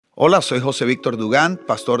Hola, soy José Víctor Dugán,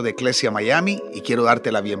 pastor de Iglesia Miami, y quiero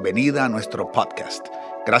darte la bienvenida a nuestro podcast.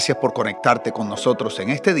 Gracias por conectarte con nosotros en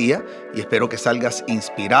este día y espero que salgas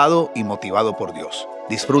inspirado y motivado por Dios.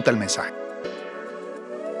 Disfruta el mensaje.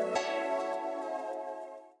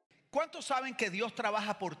 ¿Cuántos saben que Dios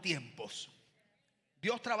trabaja por tiempos?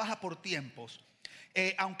 Dios trabaja por tiempos.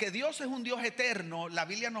 Aunque Dios es un Dios eterno, la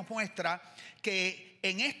Biblia nos muestra que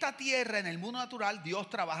en esta tierra, en el mundo natural, Dios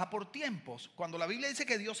trabaja por tiempos. Cuando la Biblia dice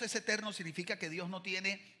que Dios es eterno, significa que Dios no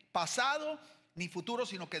tiene pasado ni futuro,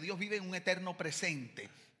 sino que Dios vive en un eterno presente.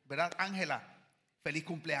 ¿Verdad, Ángela? Feliz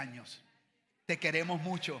cumpleaños. Te queremos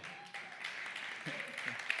mucho.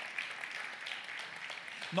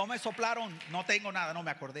 No me soplaron, no tengo nada, no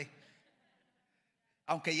me acordé.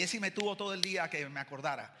 Aunque Jessy me tuvo todo el día que me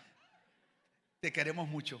acordara. Te queremos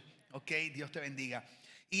mucho, ok, Dios te bendiga.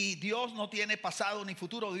 Y Dios no tiene pasado ni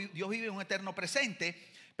futuro, Dios vive en un eterno presente.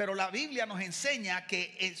 Pero la Biblia nos enseña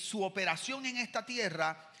que su operación en esta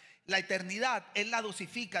tierra, la eternidad, Él la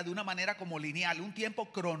dosifica de una manera como lineal, un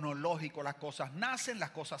tiempo cronológico. Las cosas nacen, las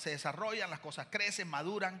cosas se desarrollan, las cosas crecen,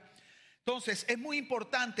 maduran. Entonces es muy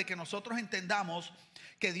importante que nosotros entendamos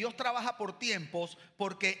que Dios trabaja por tiempos,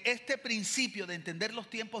 porque este principio de entender los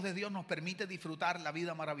tiempos de Dios nos permite disfrutar la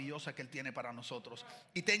vida maravillosa que Él tiene para nosotros.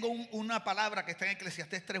 Y tengo una palabra que está en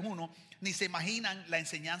Eclesiastés 3:1. Ni se imaginan la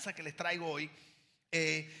enseñanza que les traigo hoy.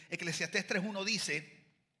 Eclesiastés 3:1 dice: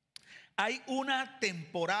 hay una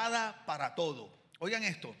temporada para todo. Oigan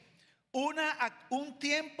esto: un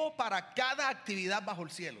tiempo para cada actividad bajo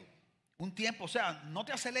el cielo. Un tiempo, o sea, no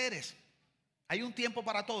te aceleres. Hay un tiempo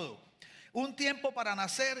para todo. Un tiempo para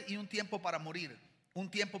nacer y un tiempo para morir. Un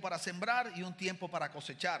tiempo para sembrar y un tiempo para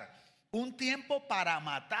cosechar. Un tiempo para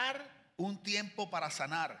matar, un tiempo para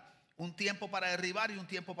sanar. Un tiempo para derribar y un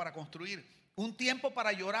tiempo para construir. Un tiempo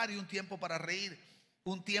para llorar y un tiempo para reír.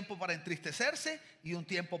 Un tiempo para entristecerse y un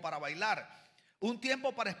tiempo para bailar. Un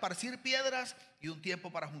tiempo para esparcir piedras y un tiempo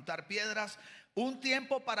para juntar piedras. Un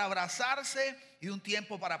tiempo para abrazarse y un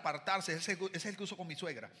tiempo para apartarse. Ese es el que uso con mi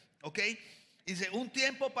suegra, ¿ok? Dice: un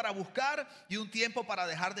tiempo para buscar y un tiempo para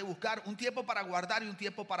dejar de buscar. Un tiempo para guardar y un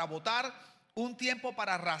tiempo para botar. Un tiempo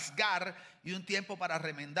para rasgar y un tiempo para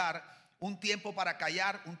remendar. Un tiempo para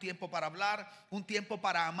callar, un tiempo para hablar. Un tiempo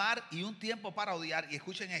para amar y un tiempo para odiar. Y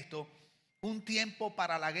escuchen esto: un tiempo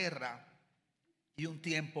para la guerra y un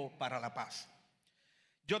tiempo para la paz.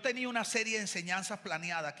 Yo tenía una serie de enseñanzas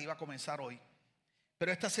planeadas que iba a comenzar hoy,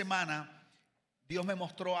 pero esta semana Dios me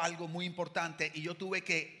mostró algo muy importante y yo tuve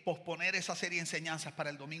que posponer esa serie de enseñanzas para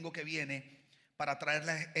el domingo que viene, para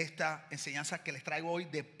traerles esta enseñanza que les traigo hoy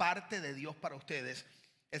de parte de Dios para ustedes.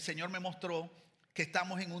 El Señor me mostró que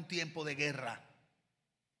estamos en un tiempo de guerra,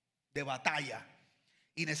 de batalla,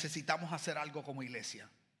 y necesitamos hacer algo como iglesia.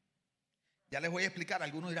 Ya les voy a explicar.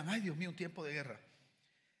 Algunos dirán: ay, Dios mío, un tiempo de guerra.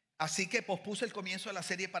 Así que pospuse el comienzo de la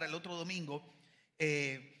serie para el otro domingo,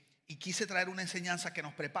 y quise traer una enseñanza que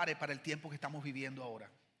nos prepare para el tiempo que estamos viviendo ahora.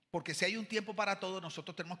 Porque si hay un tiempo para todo,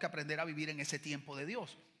 nosotros tenemos que aprender a vivir en ese tiempo de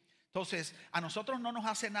Dios. Entonces, a nosotros no nos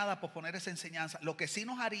hace nada posponer esa enseñanza. Lo que sí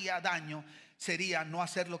nos haría daño sería no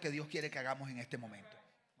hacer lo que Dios quiere que hagamos en este momento,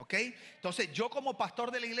 ¿ok? Entonces, yo como pastor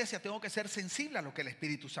de la iglesia tengo que ser sensible a lo que el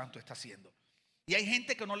Espíritu Santo está haciendo. Y hay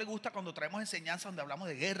gente que no le gusta cuando traemos enseñanzas donde hablamos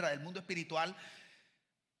de guerra, del mundo espiritual,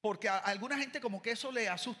 porque a alguna gente como que eso le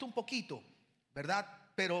asusta un poquito, ¿verdad?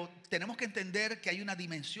 Pero tenemos que entender que hay una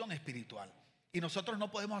dimensión espiritual y nosotros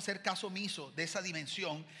no podemos hacer caso omiso de esa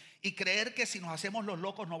dimensión y creer que si nos hacemos los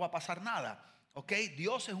locos no va a pasar nada, ¿ok?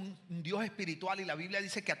 Dios es un Dios espiritual y la Biblia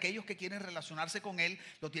dice que aquellos que quieren relacionarse con Él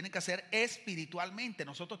lo tienen que hacer espiritualmente.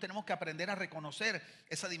 Nosotros tenemos que aprender a reconocer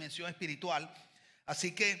esa dimensión espiritual.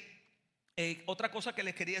 Así que otra cosa que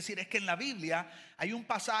les quería decir es que en la Biblia hay un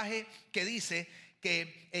pasaje que dice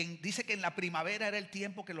que en la primavera era el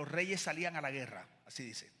tiempo que los reyes salían a la guerra. Así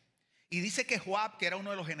dice. Y dice que Joab, que era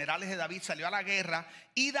uno de los generales de David, salió a la guerra.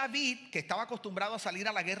 Y David, que estaba acostumbrado a salir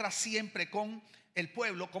a la guerra siempre con el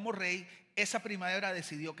pueblo como rey, esa primavera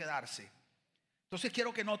decidió quedarse. Entonces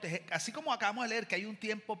quiero que notes, así como acabamos de leer que hay un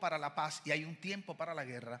tiempo para la paz y hay un tiempo para la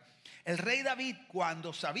guerra, el rey David,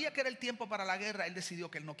 cuando sabía que era el tiempo para la guerra, él decidió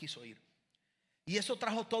que él no quiso ir. Y eso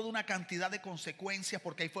trajo toda una cantidad de consecuencias,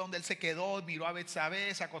 porque ahí fue donde él se quedó, miró a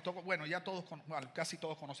Betsabé, se acostó. Bueno, ya casi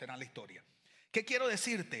todos conocerán la historia. ¿Qué quiero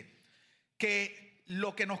decirte? Que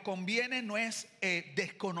lo que nos conviene no es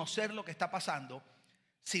desconocer lo que está pasando,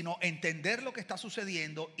 sino entender lo que está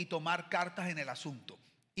sucediendo y tomar cartas en el asunto.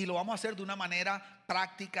 Y lo vamos a hacer de una manera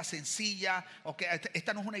práctica, sencilla. Okay,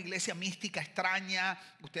 esta no es una iglesia mística extraña.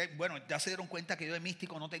 Ustedes, bueno, ya se dieron cuenta que yo de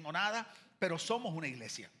místico no tengo nada, pero somos una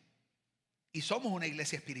iglesia. Y somos una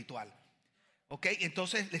iglesia espiritual. ¿Ok?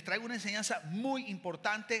 Entonces les traigo una enseñanza muy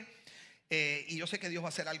importante y yo sé que Dios va a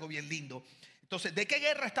hacer algo bien lindo. Entonces, ¿de qué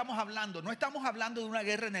guerra estamos hablando? No estamos hablando de una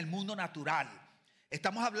guerra en el mundo natural.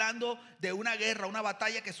 Estamos hablando de una guerra, una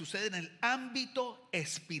batalla que sucede en el ámbito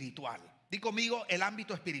espiritual. Di conmigo, el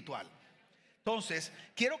ámbito espiritual. Entonces,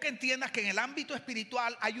 quiero que entiendas que en el ámbito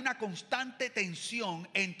espiritual hay una constante tensión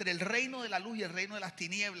entre el reino de la luz y el reino de las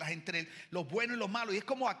tinieblas, entre los buenos y los malos. Y es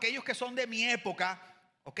como aquellos que son de mi época,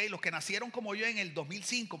 ¿ok? Los que nacieron como yo en el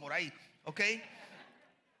 2005, por ahí, ¿ok?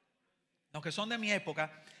 Los que son de mi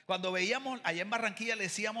época, cuando veíamos allá en Barranquilla le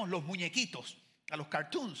decíamos los muñequitos, a los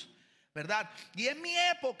cartoons, ¿verdad? Y en mi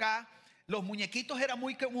época los muñequitos era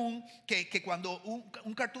muy común que cuando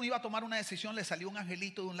un cartoon iba a tomar una decisión le salía un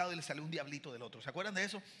angelito de un lado y le salía un diablito del otro. ¿Se acuerdan de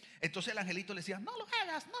eso? Entonces el angelito le decía, no lo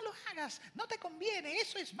hagas, no te conviene,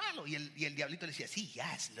 eso es malo. Y el diablito le decía, sí,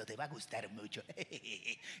 hazlo, te va a gustar mucho.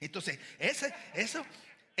 Entonces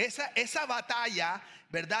esa batalla,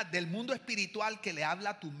 ¿verdad? Del mundo espiritual que le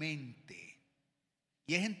habla a tu mente.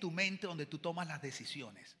 Y es en tu mente donde tú tomas las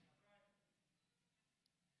decisiones.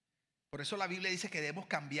 Por eso la Biblia dice que debemos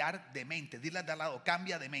cambiar de mente. Dile al de al lado,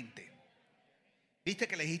 cambia de mente. ¿Viste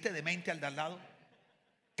que le dijiste de mente al de al lado?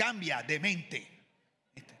 Cambia de mente.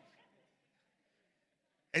 ¿Viste?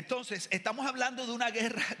 Entonces, estamos hablando de una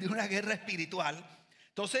guerra espiritual.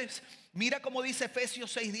 Entonces, mira cómo dice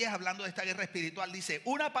Efesios 6:10 hablando de esta guerra espiritual. Dice,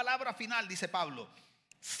 una palabra final, dice Pablo.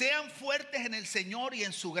 Sean fuertes en el Señor y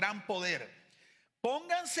en su gran poder.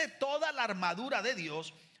 Pónganse toda la armadura de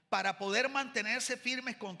Dios para poder mantenerse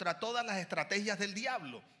firmes contra todas las estrategias del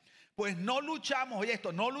diablo. Pues no luchamos, oye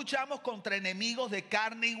esto, no luchamos contra enemigos de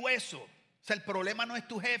carne y hueso. O sea, el problema no es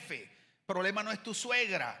tu jefe, el problema no es tu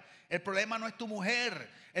suegra, el problema no es tu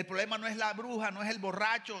mujer, el problema no es la bruja, no es el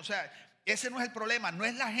borracho, o sea, ese no es el problema, no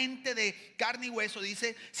es la gente de carne y hueso,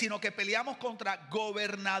 dice, sino que peleamos contra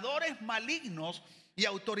gobernadores malignos y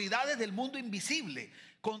autoridades del mundo invisible,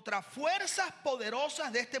 contra fuerzas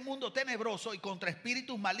poderosas de este mundo tenebroso y contra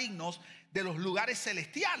espíritus malignos de los lugares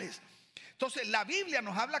celestiales. Entonces la Biblia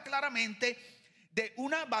nos habla claramente de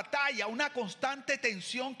una batalla, una constante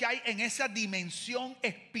tensión que hay en esa dimensión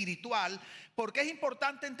espiritual. Porque es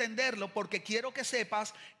importante entenderlo, porque quiero que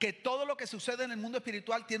sepas que todo lo que sucede en el mundo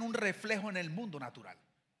espiritual tiene un reflejo en el mundo natural.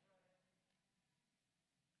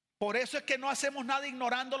 Por eso es que no hacemos nada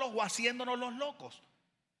ignorándolos o haciéndonos los locos.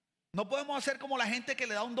 No podemos hacer como la gente que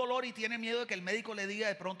le da un dolor y tiene miedo de que el médico le diga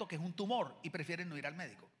de pronto que es un tumor y prefieren no ir al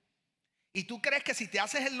médico. Y tú crees que si te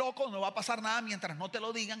haces el loco no va a pasar nada mientras no te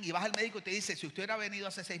lo digan, y vas al médico y te dice, si usted hubiera venido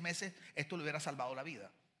hace 6 meses, esto le hubiera salvado la vida.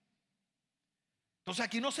 Entonces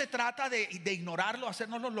aquí no se trata de ignorarlo,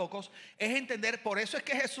 hacernos los locos, es entender. Por eso es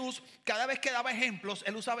que Jesús, cada vez que daba ejemplos,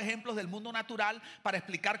 él usaba ejemplos del mundo natural para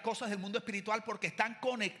explicar cosas del mundo espiritual, porque están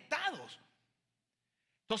conectados.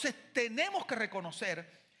 Entonces tenemos que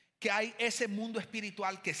reconocer que hay ese mundo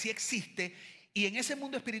espiritual que sí existe, y en ese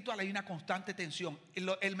mundo espiritual hay una constante tensión.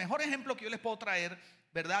 El mejor ejemplo que yo les puedo traer,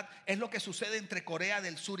 ¿verdad?, es lo que sucede entre Corea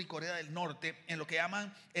del Sur y Corea del Norte en lo que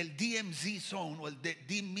llaman el DMZ Zone o el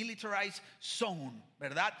Demilitarized Zone,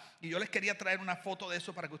 ¿verdad? Y yo les quería traer una foto de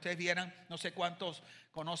eso para que ustedes vieran. No sé cuántos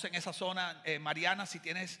conocen esa zona. Mariana, si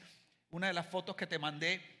tienes una de las fotos que te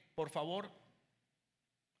mandé, por favor.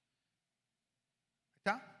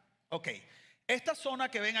 ¿Está? Ok. Esta zona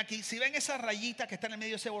que ven aquí, si ven esa rayita que está en el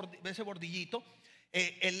medio de ese bordillito,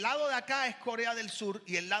 el lado de acá es Corea del Sur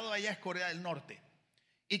y el lado de allá es Corea del Norte.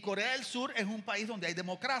 Y Corea del Sur es un país donde hay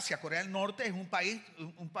democracia. Corea del Norte es un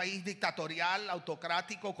país dictatorial,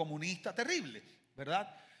 autocrático, comunista, terrible,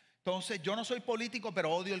 ¿verdad? Entonces yo no soy político, pero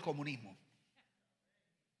odio el comunismo.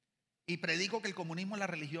 Y predico que el comunismo es la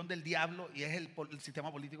religión del diablo y es el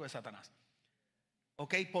sistema político de Satanás.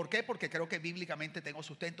 ¿Ok? ¿Por qué? Porque creo que bíblicamente tengo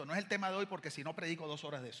sustento. No es el tema de hoy, porque si no predico 2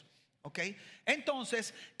 horas de eso. ¿Ok?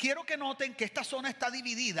 Entonces, quiero que noten que esta zona está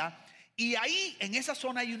dividida y ahí en esa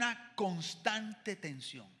zona hay una constante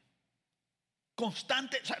tensión.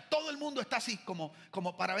 Constante, o sea, todo el mundo está así como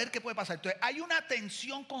para ver qué puede pasar. Entonces, hay una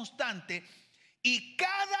tensión constante y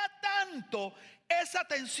cada tanto esa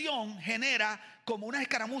tensión genera como una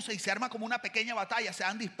escaramuza y se arma como una pequeña batalla, se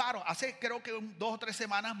dan disparos. Hace creo que 2 o 3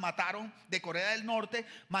 semanas mataron de Corea del Norte,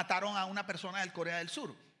 mataron a una persona del Corea del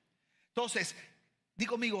Sur. Entonces, di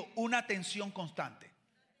conmigo, una tensión constante.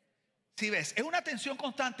 Si ves, es una tensión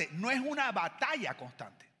constante, no es una batalla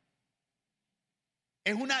constante.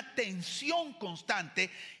 Es una tensión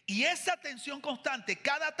constante y esa tensión constante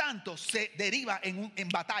cada tanto se deriva en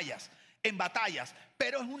batallas.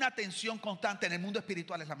 Pero es una tensión constante. En el mundo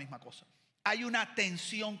espiritual es la misma cosa. Hay una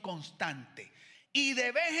tensión constante y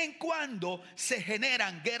de vez en cuando se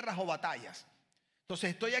generan guerras o batallas.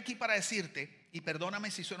 Entonces estoy aquí para decirte y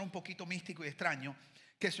perdóname si suena un poquito místico y extraño,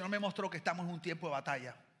 que el Señor me mostró que estamos en un tiempo de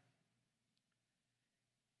batalla.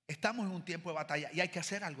 Estamos en un tiempo de batalla y hay que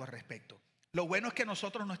hacer algo al respecto. Lo bueno es que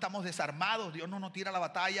nosotros no estamos desarmados, Dios no nos tira a la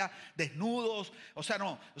batalla desnudos,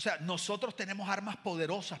 nosotros tenemos armas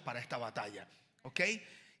poderosas para esta batalla, ¿ok?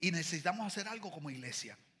 Y necesitamos hacer algo como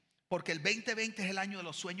iglesia, porque el 2020 es el año de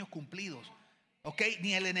los sueños cumplidos, ¿ok?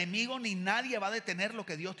 Ni el enemigo ni nadie va a detener lo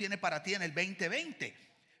que Dios tiene para ti en el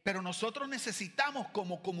 2020. Pero nosotros necesitamos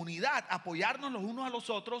como comunidad apoyarnos los unos a los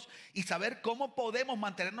otros y saber cómo podemos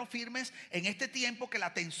mantenernos firmes en este tiempo que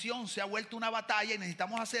la tensión se ha vuelto una batalla y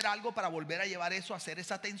necesitamos hacer algo para volver a llevar eso, a hacer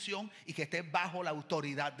esa tensión y que esté bajo la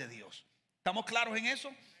autoridad de Dios. ¿Estamos claros en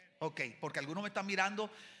eso? Ok, porque algunos me están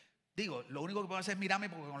mirando. Digo, lo único que puedo hacer es mirarme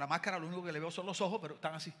porque con la máscara lo único que le veo son los ojos, pero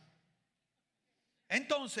están así.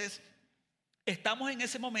 Entonces, estamos en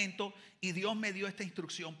ese momento y Dios me dio esta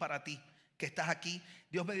instrucción para ti que estás aquí.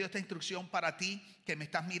 Dios me dio esta instrucción para ti que me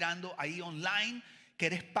estás mirando ahí online, que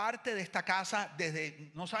eres parte de esta casa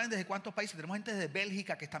desde, no saben desde cuántos países. Tenemos gente desde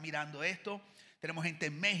Bélgica que está mirando esto. Tenemos gente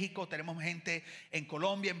en México, tenemos gente en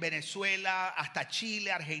Colombia, en Venezuela, hasta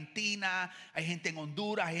Chile, Argentina. Hay gente en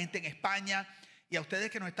Honduras, hay gente en España. Y a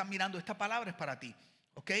ustedes que nos están mirando, esta palabra es para ti,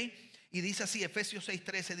 ¿ok? Y dice así, Efesios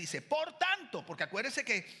 6:13 dice, por tanto, porque acuérdense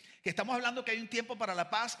que estamos hablando que hay un tiempo para la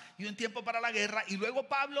paz y un tiempo para la guerra. Y luego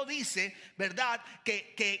Pablo dice, ¿verdad?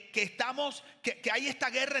 Que hay esta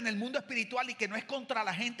guerra en el mundo espiritual y que no es contra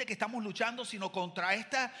la gente que estamos luchando, sino contra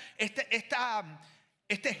este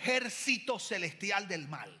ejército celestial del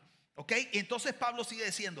mal. ¿Ok? Y entonces Pablo sigue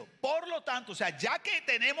diciendo, por lo tanto, o sea, ya que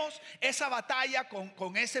tenemos esa batalla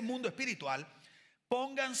con ese mundo espiritual,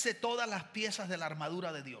 pónganse todas las piezas de la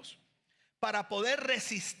armadura de Dios para poder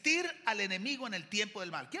resistir al enemigo en el tiempo del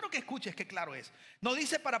mal. Quiero que escuches qué claro es. No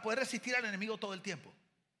dice para poder resistir al enemigo todo el tiempo.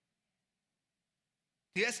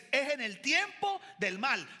 ¿Sí? Es en el tiempo del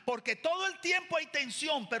mal, porque todo el tiempo hay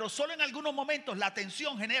tensión, pero solo en algunos momentos la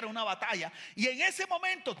tensión genera una batalla. Y en ese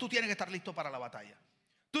momento tú tienes que estar listo para la batalla.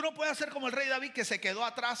 Tú no puedes hacer como el rey David, que se quedó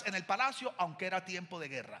atrás en el palacio aunque era tiempo de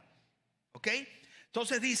guerra. ¿Ok?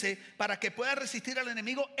 Entonces dice, para que pueda resistir al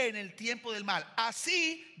enemigo en el tiempo del mal.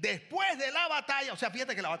 Así, después de la batalla, o sea,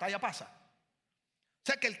 fíjate que la batalla pasa. O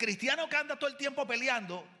sea, que el cristiano que anda todo el tiempo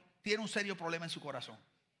peleando tiene un serio problema en su corazón.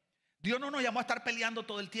 Dios no nos llamó a estar peleando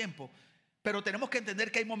todo el tiempo, pero tenemos que entender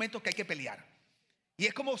que hay momentos que hay que pelear. Y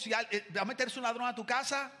es como si va a meterse un ladrón a tu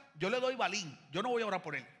casa, yo le doy balín, yo no voy a orar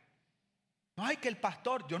por él. No, hay que el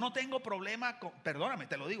pastor, yo no tengo problema con, perdóname,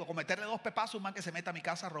 te lo digo, con meterle 2 pepazos a un man que se meta a mi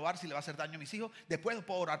casa a robar si le va a hacer daño a mis hijos. Después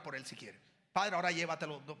puedo orar por él si quiere. Padre, ahora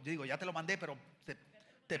llévatelo. Yo digo, ya te lo mandé, pero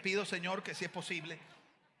te pido, Señor, que si es posible.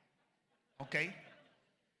 ¿Ok?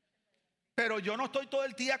 Pero yo no estoy todo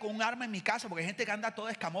el día con un arma en mi casa, porque hay gente que anda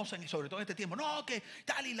toda escamosa, y sobre todo en este tiempo. No, que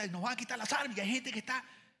tal, y nos van a quitar las armas. Y hay gente que está...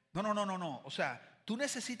 No. O sea, tú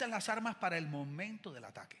necesitas las armas para el momento del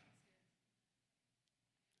ataque.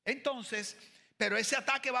 Entonces, pero ese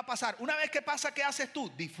ataque va a pasar. Una vez que pasa, ¿qué haces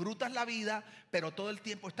tú? Disfrutas la vida, pero todo el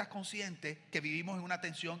tiempo estás consciente que vivimos en una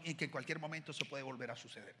tensión y que en cualquier momento eso puede volver a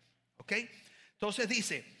suceder. ¿Ok? Entonces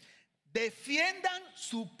dice, defiendan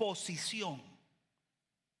su posición.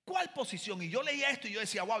 ¿Cuál posición? Y yo leía esto y yo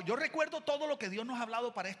decía, wow, yo recuerdo todo lo que Dios nos ha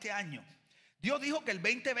hablado para este año. Dios dijo que el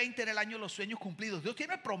 2020 era el año de los sueños cumplidos. Dios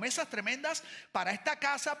tiene promesas tremendas para esta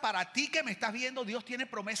casa, para ti que me estás viendo. Dios tiene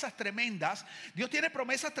promesas tremendas. Dios tiene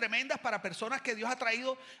promesas tremendas para personas que Dios ha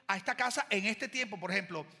traído a esta casa en este tiempo. Por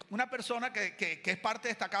ejemplo, una persona que es parte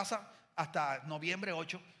de esta casa hasta noviembre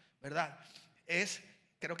 8, ¿verdad?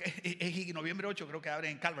 Creo que es noviembre 8, creo que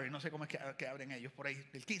abren en Calvary. No sé cómo es que abren ellos por ahí,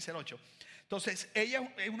 del 15 al 8. Entonces,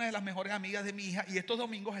 ella es una de las mejores amigas de mi hija y estos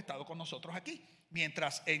domingos ha estado con nosotros aquí,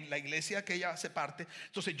 mientras en la iglesia que ella hace parte.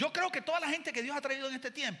 Entonces, yo creo que toda la gente que Dios ha traído en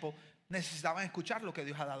este tiempo necesitaban escuchar lo que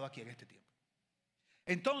Dios ha dado aquí en este tiempo.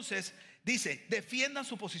 Entonces, dice, defiendan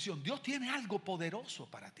su posición. Dios tiene algo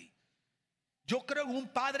poderoso para ti. Yo creo en un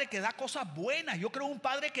Padre que da cosas buenas. Yo creo en un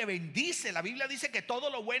Padre que bendice. La Biblia dice que todo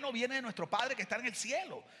lo bueno viene de nuestro Padre que está en el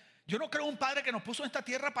cielo. Yo no creo en un Padre que nos puso en esta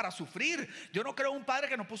tierra para sufrir. Yo no creo en un Padre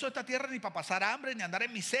que nos puso en esta tierra ni para pasar hambre ni andar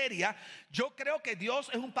en miseria. Yo creo que Dios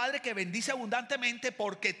es un Padre que bendice abundantemente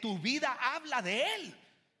porque tu vida habla de Él.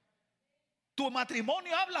 Tu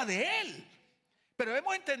matrimonio habla de Él. Pero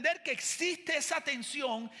debemos entender que existe esa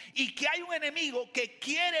tensión y que hay un enemigo que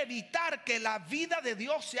quiere evitar que la vida de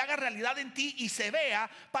Dios se haga realidad en ti y se vea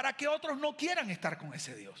para que otros no quieran estar con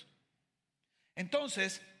ese Dios.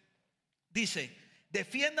 Entonces, dice,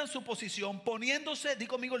 defiendan su posición poniéndose, di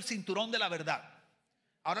conmigo, el cinturón de la verdad.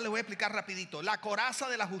 Ahora les voy a explicar rapidito. La coraza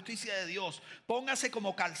de la justicia de Dios. Póngase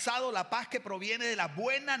como calzado la paz que proviene de la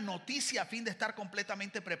buena noticia a fin de estar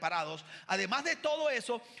completamente preparados. Además de todo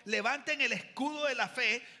eso, levanten el escudo de la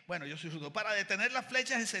fe. Bueno, yo soy justo. Para detener las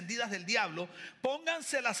flechas encendidas del diablo.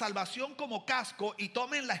 Pónganse la salvación como casco y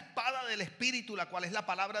tomen la espada del Espíritu, la cual es la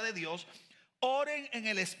palabra de Dios. Oren en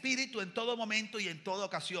el Espíritu en todo momento y en toda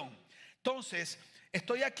ocasión. Entonces,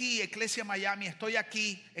 estoy aquí, Iglesia Miami,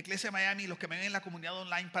 los que me ven en la comunidad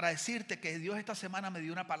online, para decirte que Dios esta semana me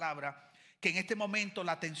dio una palabra que en este momento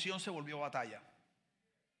la tensión se volvió batalla.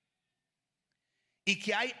 Y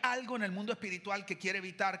que hay algo en el mundo espiritual que quiere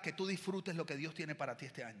evitar que tú disfrutes lo que Dios tiene para ti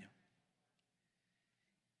este año.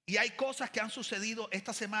 Y hay cosas que han sucedido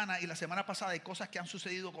esta semana y la semana pasada, hay cosas que han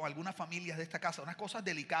sucedido con algunas familias de esta casa, unas cosas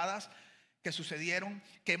delicadas que sucedieron,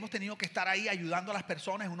 que hemos tenido que estar ahí ayudando a las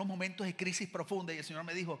personas en unos momentos de crisis profunda. Y el Señor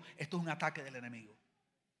me dijo, esto es un ataque del enemigo.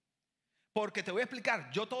 Porque te voy a explicar,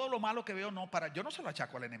 yo todo lo malo que veo, yo no se lo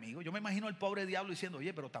achaco al enemigo. Yo me imagino el pobre diablo diciendo,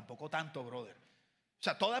 oye, pero tampoco tanto, brother. O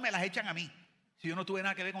sea, todas me las echan a mí, si yo no tuve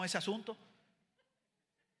nada que ver con ese asunto.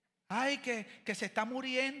 Ay, que se está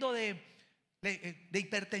muriendo de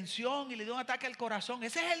hipertensión y le dio un ataque al corazón.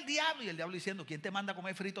 Ese es el diablo. Y el diablo diciendo, ¿quién te manda a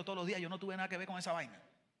comer frito todos los días? Yo no tuve nada que ver con esa vaina.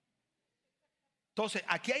 Entonces,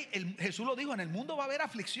 aquí Jesús lo dijo, en el mundo va a haber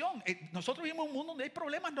aflicción. Nosotros vivimos en un mundo donde hay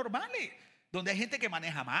problemas normales, donde hay gente que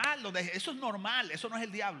maneja mal, eso es normal, eso no es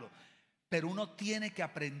el diablo. Pero uno tiene que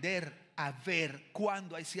aprender a ver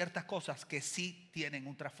cuando hay ciertas cosas que sí tienen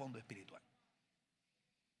un trasfondo espiritual.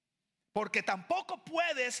 Porque tampoco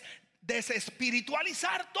puedes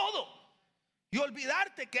desespiritualizar todo y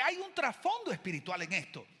olvidarte que hay un trasfondo espiritual en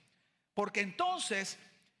esto. Porque entonces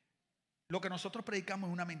lo que nosotros predicamos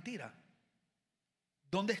es una mentira.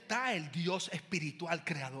 ¿Dónde está el Dios espiritual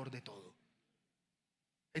creador de todo?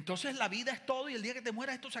 Entonces la vida es todo y el día que te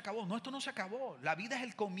mueras esto se acabó. No, esto no se acabó. La vida es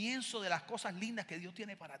el comienzo de las cosas lindas que Dios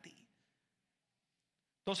tiene para ti.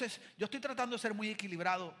 Entonces yo estoy tratando de ser muy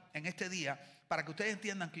equilibrado en este día para que ustedes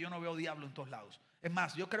entiendan que yo no veo diablo en todos lados. Es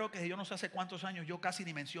más, yo creo que yo no sé hace cuántos años yo casi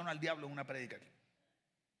ni menciono al diablo en una prédica aquí.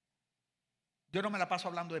 Yo no me la paso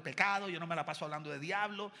hablando de pecado, yo no me la paso hablando de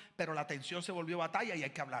diablo, pero la tensión se volvió batalla y hay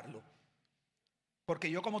que hablarlo.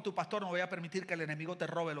 Porque yo como tu pastor no voy a permitir que el enemigo te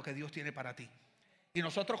robe lo que Dios tiene para ti. Y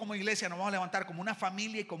nosotros como iglesia nos vamos a levantar como una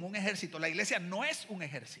familia y como un ejército. La iglesia no es un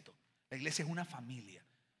ejército, la iglesia es una familia.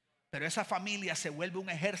 Pero esa familia se vuelve un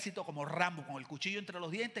ejército como Rambo, con el cuchillo entre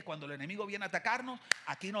los dientes. Cuando el enemigo viene a atacarnos,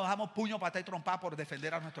 aquí nos damos puño, patada y trompa por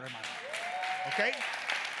defender a nuestros hermanos. ¿Ok?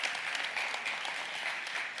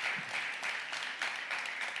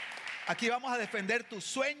 Aquí vamos a defender tus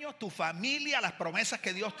sueños, tu familia, las promesas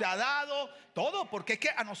que Dios te ha dado, todo, porque es que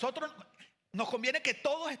a nosotros nos conviene que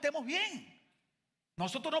todos estemos bien.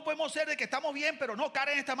 Nosotros no podemos ser de que estamos bien, pero no,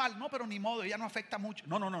 Karen está mal. No, pero ni modo, ella no afecta mucho.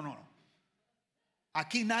 No.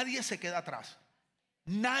 Aquí nadie se queda atrás.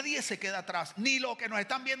 Nadie se queda atrás. Ni los que nos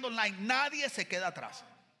están viendo online, nadie se queda atrás.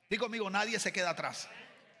 Digo conmigo, nadie se queda atrás.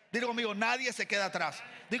 Digo conmigo, nadie se queda atrás.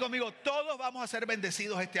 Digo conmigo, todos vamos a ser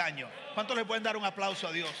bendecidos este año. ¿Cuántos le pueden dar un aplauso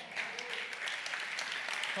a Dios?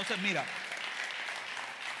 Entonces mira,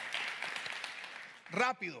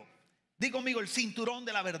 rápido, digo conmigo el cinturón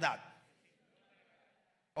de la verdad.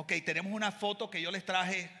 Ok, tenemos una foto que yo les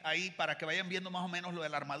traje ahí para que vayan viendo más o menos lo de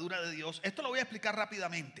la armadura de Dios. Esto lo voy a explicar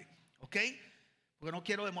rápidamente, ok, porque no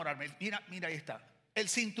quiero demorarme. Mira, ahí está, el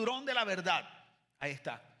cinturón de la verdad, ahí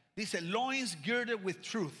está. Dice loins girded with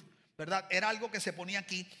truth, ¿verdad? Era algo que se ponía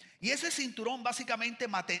aquí. Y ese cinturón básicamente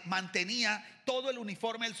mantenía todo el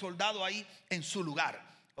uniforme del soldado ahí en su lugar.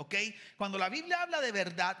 ¿Ok? Cuando la Biblia habla de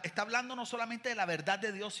verdad, está hablando no solamente de la verdad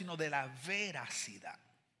de Dios, sino de la veracidad.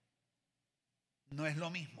 No es lo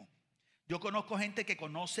mismo. Yo conozco gente que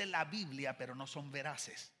conoce la Biblia, pero no son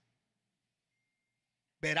veraces.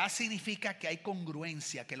 Veraz significa que hay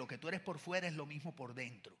congruencia, que lo que tú eres por fuera es lo mismo por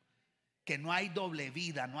dentro. Que no hay doble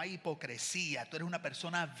vida, no hay hipocresía. Tú eres una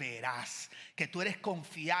persona veraz, que tú eres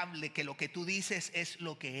confiable, que lo que tú dices es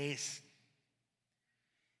lo que es.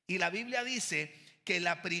 Y la Biblia dice que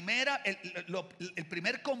el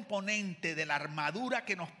primer componente de la armadura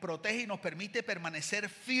que nos protege y nos permite permanecer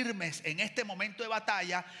firmes en este momento de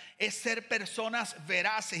batalla es ser personas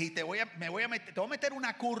veraces. Y te voy a meter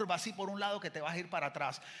una curva así por un lado que te vas a ir para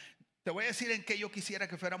atrás. Te voy a decir en qué yo quisiera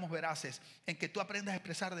que fuéramos veraces, en que tú aprendas a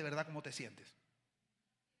expresar de verdad cómo te sientes.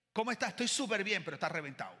 ¿Cómo estás? Estoy súper bien, pero estás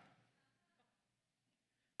reventado.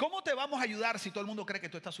 ¿Cómo te vamos a ayudar si todo el mundo cree que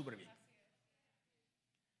tú estás súper bien?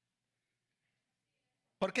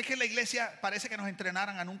 Porque es que en la iglesia parece que nos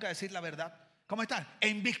entrenaran a nunca decir la verdad. ¿Cómo están?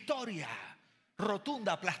 En victoria,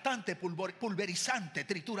 rotunda, aplastante, pulverizante,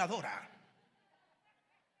 trituradora.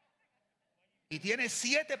 y tiene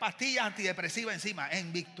 7 pastillas antidepresivas encima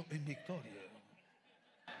en Victoria.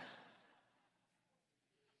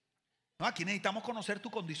 No, aquí necesitamos conocer tu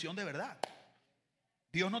condición de verdad.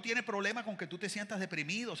 Dios no tiene problema con que tú te sientas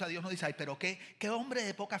deprimido. O sea, Dios no dice, ay, pero qué hombre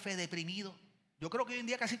de poca fe deprimido. Yo creo que hoy en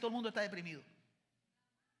día casi todo el mundo está deprimido.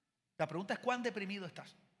 La pregunta es, ¿cuán deprimido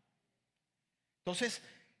estás? Entonces,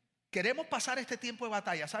 queremos pasar este tiempo de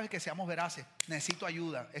batalla. ¿Sabes? Que seamos veraces. Necesito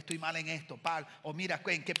ayuda. Estoy mal en esto. O mira,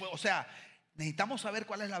 ¿en qué puedo? O sea, necesitamos saber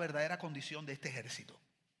cuál es la verdadera condición de este ejército.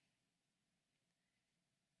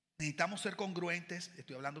 Necesitamos ser congruentes.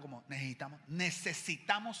 Estoy hablando como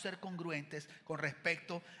necesitamos ser congruentes con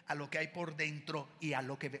respecto a lo que hay por dentro y a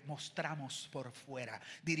lo que mostramos por fuera.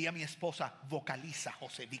 Diría mi esposa, vocaliza,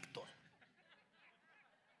 José Víctor.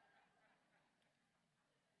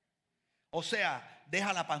 O sea,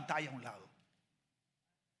 deja la pantalla a un lado.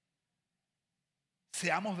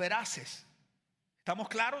 Seamos veraces. ¿Estamos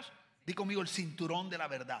claros? Di conmigo, el cinturón de la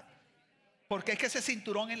verdad. Porque es que ese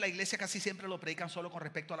cinturón en la iglesia casi siempre lo predican solo con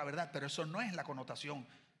respecto a la verdad, pero eso no es la connotación,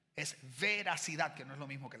 es veracidad, que no es lo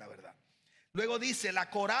mismo que la verdad. Luego dice, la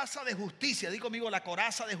coraza de justicia. Di conmigo, la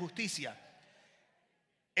coraza de justicia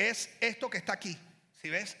es esto que está aquí. ¿Sí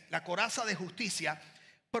ves? La coraza de justicia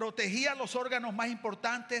protegía los órganos más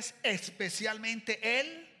importantes, especialmente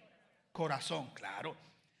el corazón. Claro.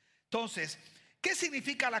 Entonces, ¿qué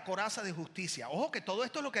significa la coraza de justicia? Ojo, que todo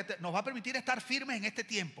esto es lo que nos va a permitir estar firmes en este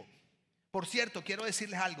tiempo. Por cierto, quiero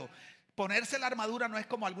decirles algo. Ponerse la armadura no es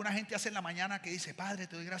como alguna gente hace en la mañana que dice, Padre,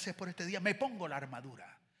 te doy gracias por este día. Me pongo la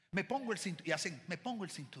armadura, me pongo el cinturón. Y hacen, me pongo el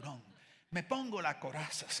cinturón, me pongo la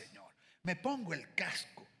coraza, Señor, me pongo el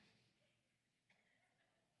casco.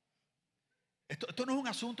 Esto no es un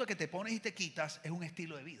asunto que te pones y te quitas, es un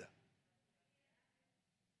estilo de vida.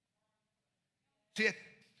 Sí,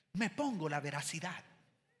 me pongo la veracidad,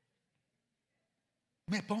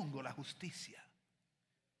 me pongo la justicia.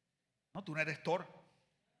 No, tú no eres Thor.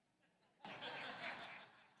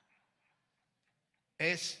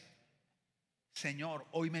 Es, Señor,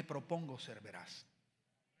 hoy me propongo ser veraz.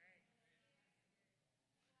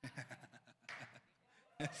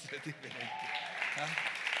 Eso es diferente. ¿Ah?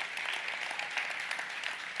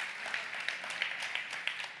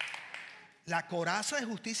 La coraza de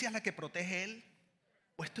justicia es la que protege él.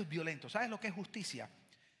 O esto es violento. ¿Sabes lo que es justicia?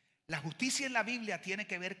 La justicia en la Biblia tiene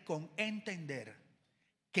que ver con entender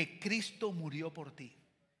que Cristo murió por ti,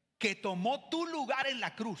 que tomó tu lugar en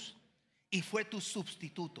la cruz y fue tu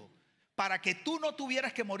sustituto, para que tú no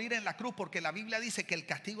tuvieras que morir en la cruz, porque la Biblia dice que el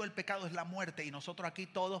castigo del pecado es la muerte, y nosotros aquí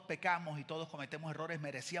todos pecamos y todos cometemos errores,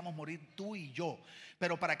 merecíamos morir tú y yo,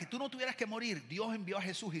 pero para que tú no tuvieras que morir, Dios envió a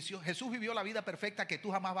Jesús, y Jesús vivió la vida perfecta que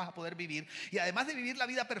tú jamás vas a poder vivir, y además de vivir la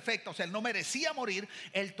vida perfecta, o sea, Él no merecía morir,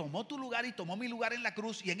 Él tomó tu lugar y tomó mi lugar en la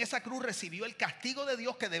cruz, y en esa cruz recibió el castigo de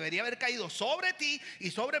Dios que debería haber caído sobre ti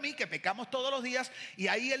y sobre mí, que pecamos todos los días, y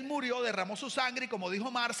ahí Él murió, derramó su sangre, y como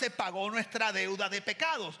dijo Marce, pagó nuestra deuda de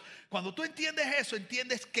pecados. Cuando tú entiendes eso,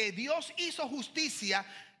 entiendes que Dios hizo justicia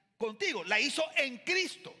contigo, la hizo en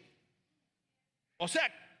Cristo. O sea,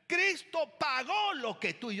 Cristo pagó lo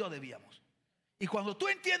que tú y yo debíamos. Y cuando tú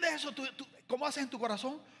entiendes eso, ¿cómo haces en tu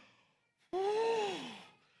corazón? Tú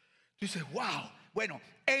dices, wow. Bueno,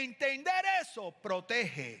 entender eso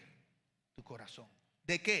protege tu corazón.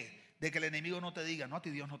 ¿De qué? De que el enemigo no te diga, no, a ti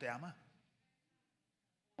Dios no te ama.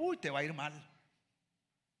 Uy, te va a ir mal.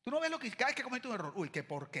 Tú no ves lo que cada vez que cometes un error. Uy, qué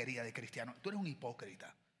porquería de cristiano. Tú eres un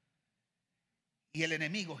hipócrita. Y el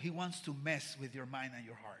enemigo, he wants to mess with your mind and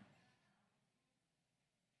your heart.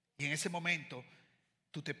 Y en ese momento,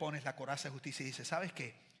 tú te pones la coraza de justicia y dices, ¿sabes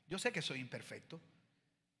qué? Yo sé que soy imperfecto,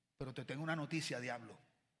 pero te tengo una noticia, diablo.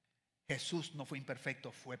 Jesús no fue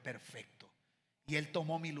imperfecto, fue perfecto. Y Él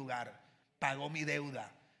tomó mi lugar, pagó mi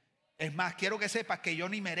deuda. Es más, quiero que sepas que yo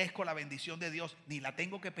ni merezco la bendición de Dios, ni la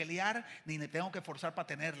tengo que pelear, ni me tengo que forzar para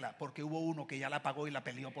tenerla, porque hubo uno que ya la pagó y la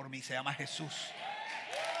peleó por mí, se llama Jesús.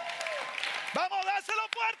 ¡Vamos, dáselo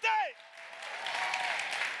fuerte!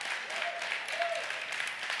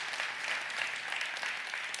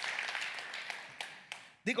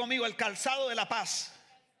 Di conmigo, el calzado de la paz.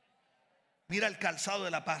 Mira el calzado de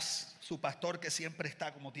la paz, su pastor que siempre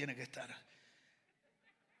está como tiene que estar.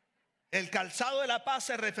 El calzado de la paz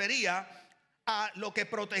se refería a lo que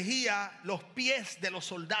protegía los pies de los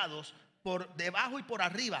soldados por debajo y por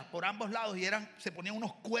arriba, por ambos lados, y se ponían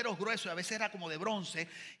unos cueros gruesos, a veces era como de bronce,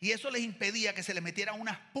 y eso les impedía que se les metieran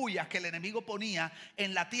unas pullas que el enemigo ponía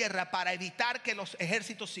en la tierra para evitar que los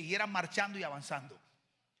ejércitos siguieran marchando y avanzando.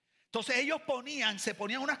 Entonces ellos se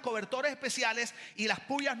ponían unas cobertores especiales y las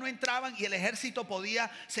pullas no entraban y el ejército podía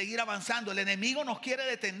seguir avanzando. El enemigo nos quiere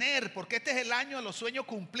detener porque este es el año de los sueños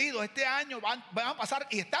cumplidos. Este año van a pasar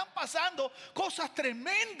y están pasando cosas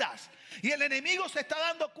tremendas. Y el enemigo se está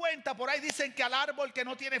dando cuenta. Por ahí dicen que al árbol que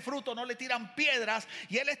no tiene fruto no le tiran piedras.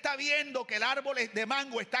 Y él está viendo que el árbol de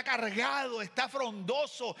mango está cargado, está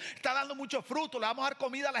frondoso, está dando mucho fruto. Le vamos a dar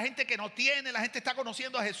comida a la gente que no tiene. La gente está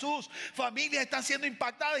conociendo a Jesús. Familias están siendo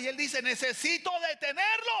impactadas. Y él dice, necesito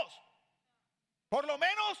detenerlos. Por lo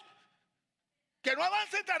menos que no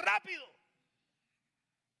avancen tan rápido.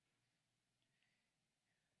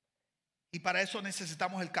 Y para eso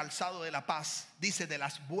necesitamos el calzado de la paz. Dice, de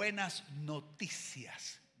las buenas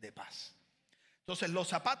noticias de paz. Entonces los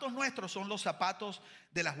zapatos nuestros son los zapatos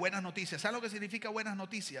de las buenas noticias. ¿Saben lo que significa buenas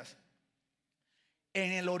noticias?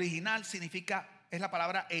 En el original significa, es la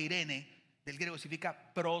palabra eirene, del griego,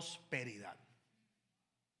 significa prosperidad.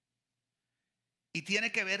 Y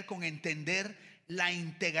tiene que ver con entender la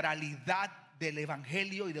integralidad del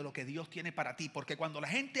evangelio y de lo que Dios tiene para ti. Porque cuando la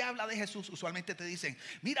gente habla de Jesús, usualmente te dicen,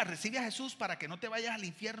 mira, recibe a Jesús para que no te vayas al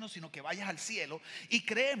infierno, sino que vayas al cielo. Y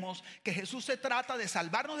creemos que Jesús se trata de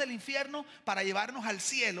salvarnos del infierno para llevarnos al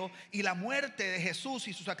cielo. Y la muerte de Jesús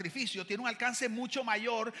y su sacrificio tiene un alcance mucho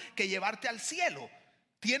mayor que llevarte al cielo.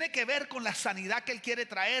 Tiene que ver con la sanidad que Él quiere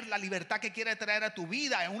traer, la libertad que quiere traer a tu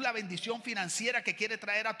vida, aún la bendición financiera que quiere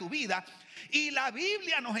traer a tu vida. Y la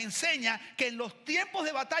Biblia nos enseña que en los tiempos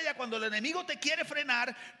de batalla, cuando el enemigo te quiere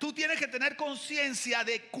frenar, tú tienes que tener conciencia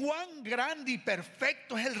de cuán grande y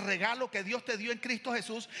perfecto es el regalo que Dios te dio en Cristo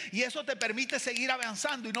Jesús. Y eso te permite seguir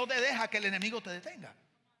avanzando y no te deja que el enemigo te detenga.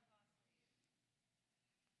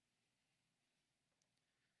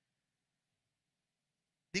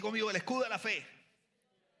 Digo conmigo, el escudo de la fe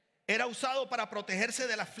era usado para protegerse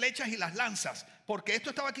de las flechas y las lanzas, porque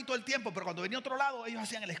esto estaba aquí todo el tiempo, pero cuando venía otro lado ellos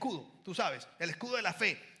hacían el escudo, tú sabes, el escudo de la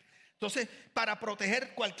fe. Entonces, para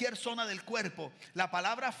proteger cualquier zona del cuerpo, la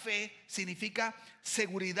palabra fe significa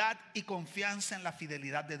seguridad y confianza en la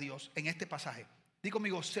fidelidad de Dios. En este pasaje, digo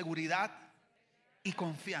conmigo, seguridad y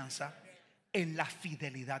confianza en la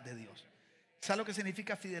fidelidad de Dios. ¿Sabes lo que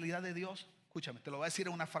significa fidelidad de Dios? Escúchame, te lo voy a decir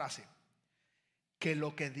en una frase: que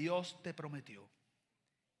lo que Dios te prometió,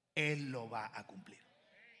 Él lo va a cumplir.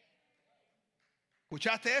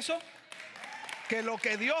 ¿Escuchaste eso? Que lo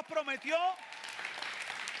que Dios prometió,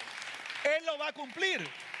 Él lo va a cumplir.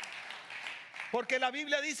 Porque la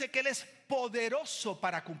Biblia dice que Él es poderoso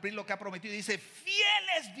para cumplir lo que ha prometido. Dice, fiel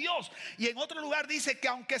es Dios. Y en otro lugar dice que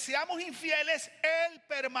aunque seamos infieles, Él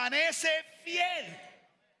permanece fiel.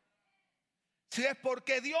 Si es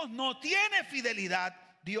porque Dios no tiene fidelidad,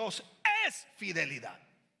 Dios es fidelidad.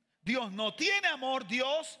 Dios no tiene amor,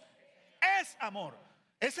 Dios es amor.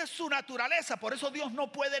 Esa es su naturaleza. Por eso Dios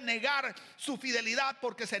no puede negar su fidelidad,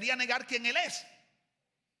 porque sería negar quién Él es.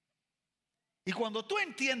 Y cuando tú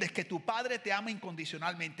entiendes que tu Padre te ama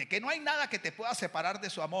incondicionalmente, que no hay nada que te pueda separar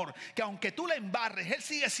de su amor, que aunque tú le embarres, Él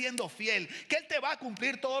sigue siendo fiel, que Él te va a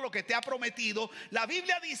cumplir todo lo que te ha prometido, la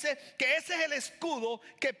Biblia dice que ese es el escudo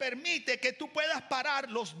que permite que tú puedas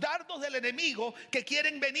parar los dardos del enemigo que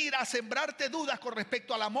quieren venir a sembrarte dudas con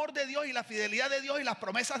respecto al amor de Dios y la fidelidad de Dios y las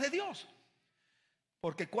promesas de Dios.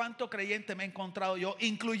 Porque cuánto creyente me he encontrado yo,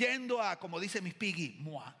 incluyendo a, como dice Miss Piggy,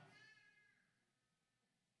 moi,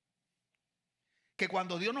 que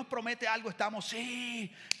cuando Dios nos promete algo estamos,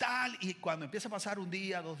 sí, tal, y cuando empieza a pasar un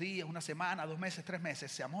día, 2 días, una semana, 2 meses, 3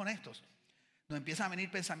 meses, seamos honestos, nos empiezan a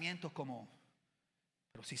venir pensamientos como,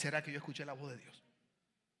 pero si será que yo escuché la voz de Dios.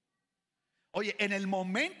 Oye, en el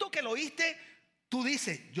momento que lo oíste, tú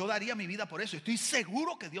dices, yo daría mi vida por eso, estoy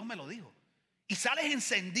seguro que Dios me lo dijo, y sales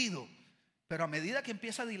encendido. Pero a medida que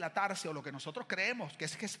empieza a dilatarse, o lo que nosotros creemos que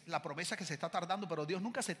es la promesa que se está tardando, pero Dios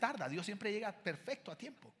nunca se tarda, Dios siempre llega perfecto a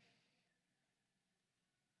tiempo.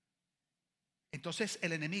 Entonces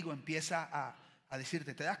el enemigo empieza a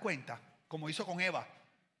decirte, ¿te das cuenta? Como hizo con Eva.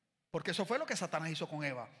 Porque eso fue lo que Satanás hizo con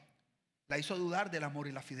Eva. La hizo dudar del amor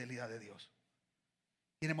y la fidelidad de Dios.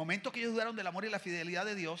 Y en el momento que ellos dudaron del amor y la fidelidad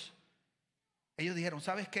de Dios, ellos dijeron,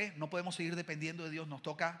 ¿sabes qué? No podemos seguir dependiendo de Dios, nos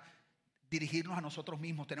toca dirigirnos a nosotros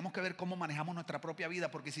mismos. Tenemos que ver cómo manejamos nuestra propia vida,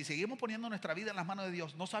 porque si seguimos poniendo nuestra vida en las manos de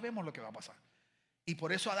Dios, no sabemos lo que va a pasar. Y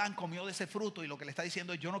por eso Adán comió de ese fruto, y lo que le está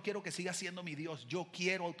diciendo es, yo no quiero que siga siendo mi Dios, yo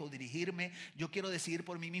quiero autodirigirme, yo quiero decidir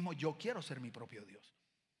por mí mismo, yo quiero ser mi propio Dios.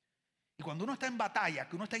 Y cuando uno está en batalla,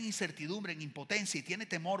 que uno está en incertidumbre, en impotencia y tiene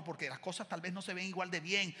temor porque las cosas tal vez no se ven igual de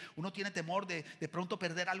bien, uno tiene temor de pronto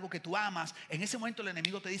perder algo que tú amas, en ese momento el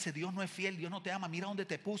enemigo te dice, Dios no es fiel, Dios no te ama, mira dónde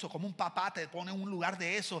te puso, como un papá te pone en un lugar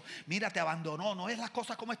de eso, mira, te abandonó, no es las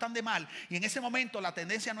cosas como están de mal. Y en ese momento la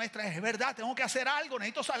tendencia nuestra es verdad, tengo que hacer algo,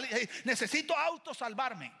 necesito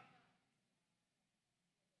autosalvarme.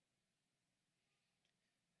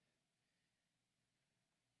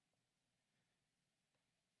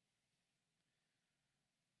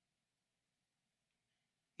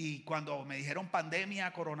 Y cuando me dijeron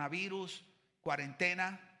pandemia, coronavirus,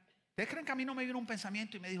 cuarentena, ¿ustedes creen que a mí no me vino un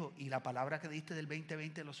pensamiento y me dijo, ¿y la palabra que diste del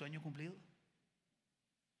 2020 de los sueños cumplidos?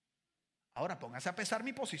 Ahora póngase a pesar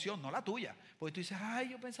mi posición, no la tuya. Porque tú dices, ay,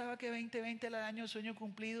 yo pensaba que 2020 era el año de sueños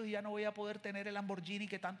cumplidos y ya no voy a poder tener el Lamborghini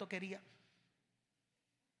que tanto quería.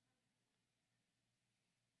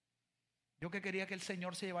 Yo que quería que el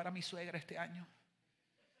Señor se llevara a mi suegra este año.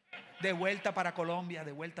 De vuelta para Colombia,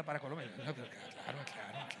 de vuelta para Colombia. Claro.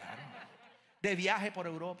 De viaje por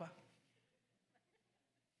Europa.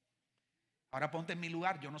 Ahora ponte en mi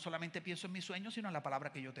lugar. Yo no solamente pienso en mis sueños, sino en la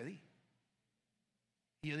palabra que yo te di.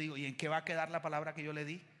 Y yo digo, ¿y en qué va a quedar la palabra que yo le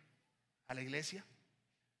di a la iglesia?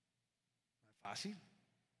 No es fácil.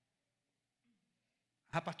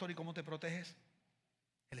 Pastor, ¿y cómo te proteges?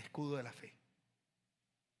 El escudo de la fe.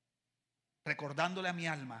 Recordándole a mi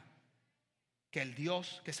alma que el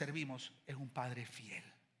Dios que servimos es un Padre fiel.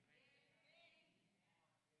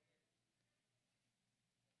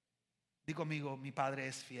 Di conmigo, mi Padre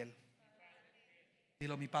es fiel.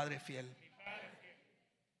 Dilo, mi Padre es fiel.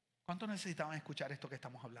 ¿Cuántos necesitaban escuchar esto que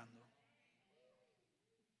estamos hablando?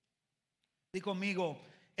 Di conmigo,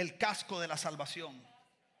 el casco de la salvación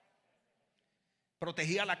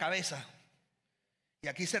protegía la cabeza. Y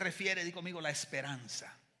aquí se refiere, di conmigo, la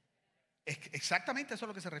esperanza. Exactamente eso es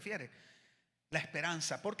lo que se refiere. La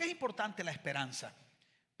esperanza. ¿Por qué es importante la esperanza?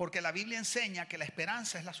 Porque la Biblia enseña que la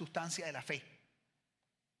esperanza es la sustancia de la fe.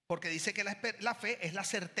 Porque dice que la fe es la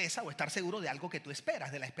certeza o estar seguro de algo que tú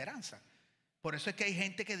esperas, de la esperanza. Por eso es que hay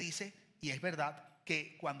gente que dice, y es verdad,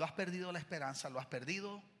 que cuando has perdido la esperanza, lo has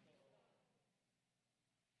perdido.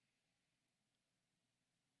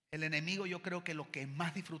 El enemigo, yo creo que lo que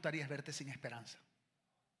más disfrutaría es verte sin esperanza.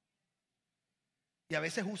 Y a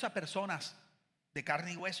veces usa personas de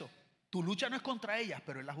carne y hueso. Tu lucha no es contra ellas,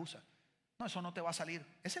 pero él las usa. No, eso no te va a salir.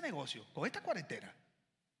 Ese negocio, con esta cuarentena,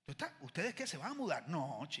 ¿ustedes qué? ¿Se van a mudar?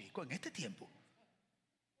 No, chico, en este tiempo.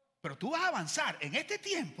 Pero tú vas a avanzar en este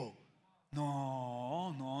tiempo.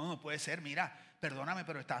 No puede ser. Mira, perdóname,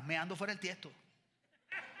 pero estás meando fuera el tiesto.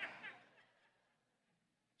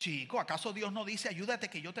 Chico, ¿acaso Dios no dice, ayúdate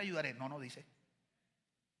que yo te ayudaré? No dice.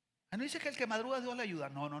 No dice que el que madruga Dios le ayuda.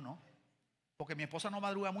 No. Porque mi esposa no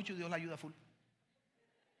madruga mucho y Dios la ayuda full.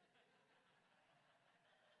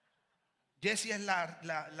 Jessie es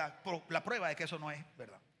la prueba de que eso no es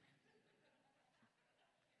verdad.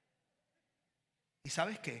 ¿Y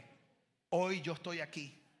sabes qué? Hoy yo estoy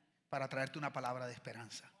aquí para traerte una palabra de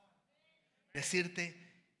esperanza.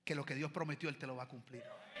 Decirte que lo que Dios prometió, Él te lo va a cumplir.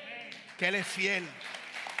 Que Él es fiel.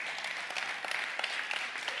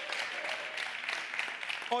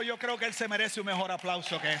 Hoy yo creo que Él se merece un mejor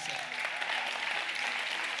aplauso que ese.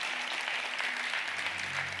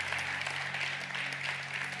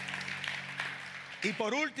 Y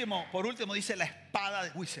por último dice la espada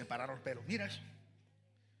de... Uy, se me pararon los pelos. Mira eso.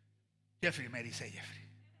 Jeffrey.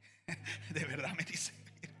 De verdad me dice.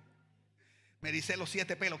 Me dice los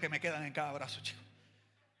 7 pelos que me quedan en cada brazo, chico.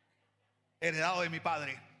 Heredado de mi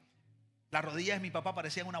padre. Las rodillas de mi papá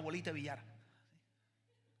parecían una bolita de billar.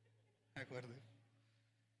 ¿Me acuerdo?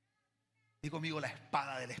 Digo conmigo, la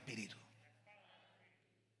espada del Espíritu.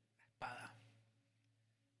 La espada.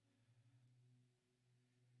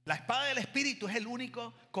 La espada del Espíritu es el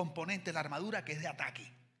único componente de la armadura que es de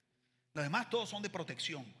ataque. Los demás todos son de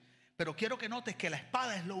protección. Pero quiero que notes que la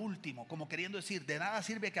espada es lo último, como queriendo decir, de nada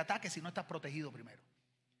sirve que ataques si no estás protegido primero.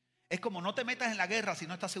 Es como no te metas en la guerra si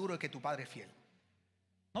no estás seguro de que tu Padre es fiel.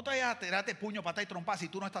 No te vayas a tirarte puño, patada y trompa si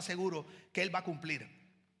tú no estás seguro que Él va a cumplir.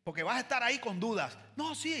 Porque vas a estar ahí con dudas.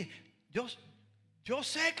 No, sí, yo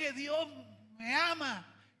sé que Dios me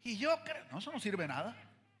ama y yo creo. No, eso no sirve de nada.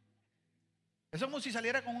 Eso es como si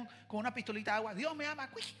saliera con una pistolita de agua. Dios me ama.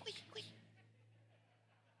 Uy.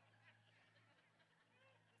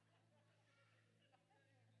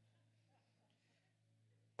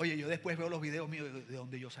 Oye, yo después veo los videos míos de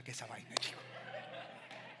donde yo saqué esa vaina, chico.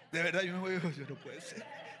 De verdad, yo me digo, yo no puede ser.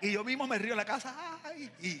 Y yo mismo me río en la casa. Ay,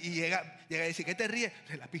 y llega a decir, ¿qué te ríes?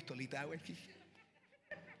 De la pistolita de agua.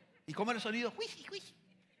 ¿Y cómo es el sonido? Uy.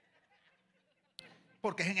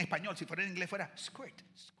 Porque es en español. Si fuera en inglés fuera squirt.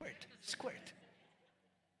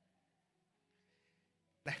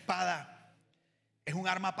 La espada es un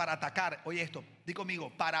arma para atacar. Oye esto, di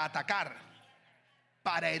conmigo, para atacar,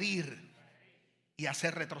 para herir y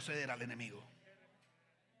hacer retroceder al enemigo.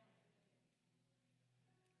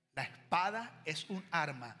 La espada es un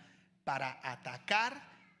arma para atacar,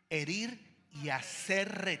 herir y hacer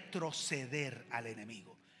retroceder al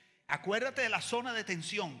enemigo. Acuérdate de la zona de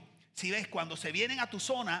tensión. Si ves, cuando se vienen a tu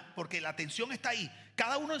zona, porque la tensión está ahí,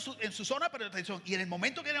 cada uno en su zona, pero atención. Y en el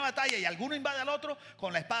momento que viene batalla y alguno invade al otro,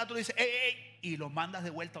 con la espada tú le dices, ¡ey, ey! Y lo mandas de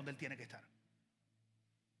vuelta donde él tiene que estar.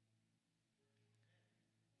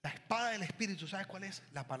 La espada del Espíritu, ¿sabes cuál es?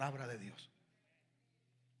 La palabra de Dios.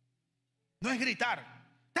 No es gritar,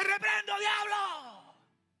 ¡te reprendo, diablo!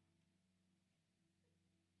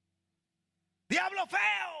 ¡Diablo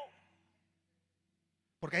feo!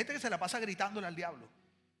 Porque hay gente que se la pasa gritándole al diablo.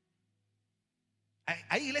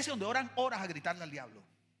 Hay iglesias donde oran horas a gritarle al diablo.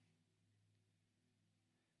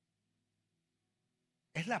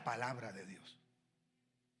 Es la palabra de Dios.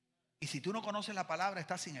 Y si tú no conoces la palabra,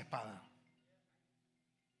 estás sin espada.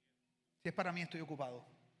 Si es para mí, estoy ocupado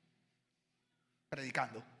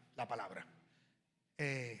predicando la palabra.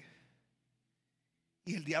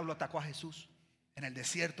 Y el diablo atacó a Jesús en el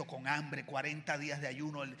desierto con hambre, 40 días de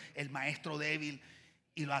ayuno, el maestro débil,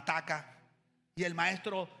 y lo ataca. Y el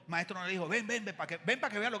maestro no le dijo, ven para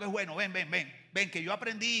que vean lo que es bueno, ven, que yo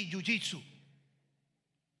aprendí jiu-jitsu.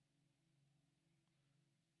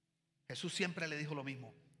 Jesús siempre le dijo lo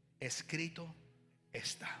mismo, escrito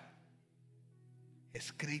está.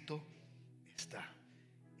 Escrito está.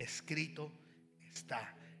 Escrito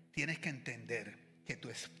está. Tienes que entender que tu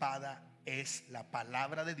espada es la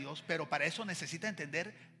palabra de Dios, pero para eso necesitas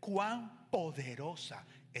entender cuán poderosa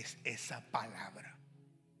es esa palabra.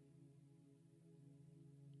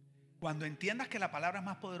 Cuando entiendas que la palabra es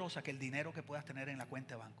más poderosa que el dinero que puedas tener en la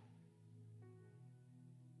cuenta de banco,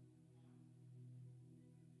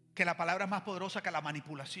 que la palabra es más poderosa que la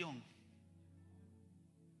manipulación,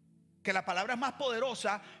 que la palabra es más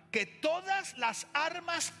poderosa que todas las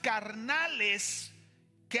armas carnales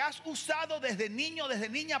que has usado desde niño, desde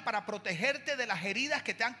niña, para protegerte de las heridas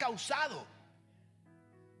que te han causado.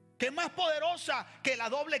 Que es más poderosa que la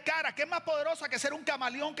doble cara, que es más poderosa que ser un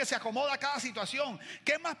camaleón que se acomoda a cada situación,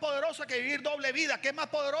 que es más poderosa que vivir doble vida, que es más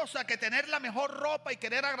poderosa que tener la mejor ropa y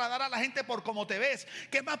querer agradar a la gente por cómo te ves,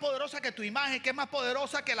 que es más poderosa que tu imagen, que es más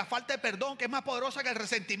poderosa que la falta de perdón, que es más poderosa que el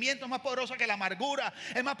resentimiento, es más poderosa que la amargura,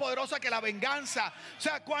 es más poderosa que la venganza. O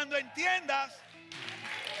sea, cuando entiendas,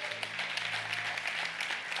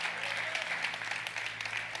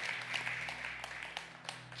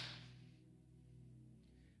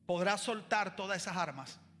 podrás soltar todas esas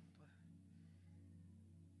armas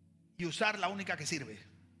y usar la única que sirve,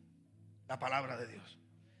 la palabra de Dios.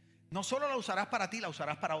 No solo la usarás para ti, la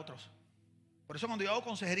usarás para otros. Por eso cuando yo hago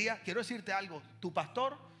consejería, quiero decirte algo. Tu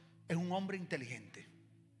pastor es un hombre inteligente.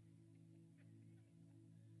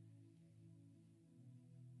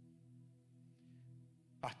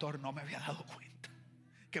 Pastor, no me había dado cuenta.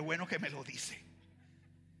 Qué bueno que me lo dice.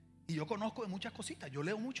 Y yo conozco de muchas cositas, yo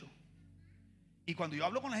leo mucho. Y cuando yo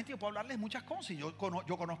hablo con la gente, yo puedo hablarles muchas cosas. Yo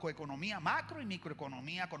conozco economía macro y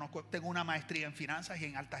microeconomía. Tengo una maestría en finanzas y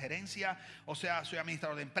en alta gerencia. O sea, soy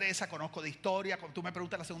administrador de empresa, conozco de historia. Cuando tú me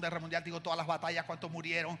preguntas la Segunda Guerra Mundial, digo todas las batallas, cuántos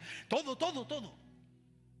murieron. Todo.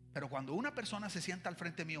 Pero cuando una persona se sienta al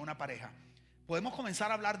frente mío, una pareja, podemos comenzar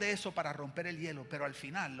a hablar de eso para romper el hielo. Pero al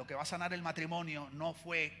final, lo que va a sanar el matrimonio no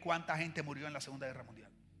fue cuánta gente murió en la Segunda Guerra Mundial,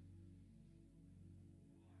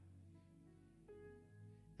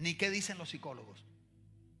 ni qué dicen los psicólogos,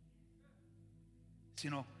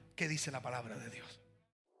 sino qué dice la palabra de Dios.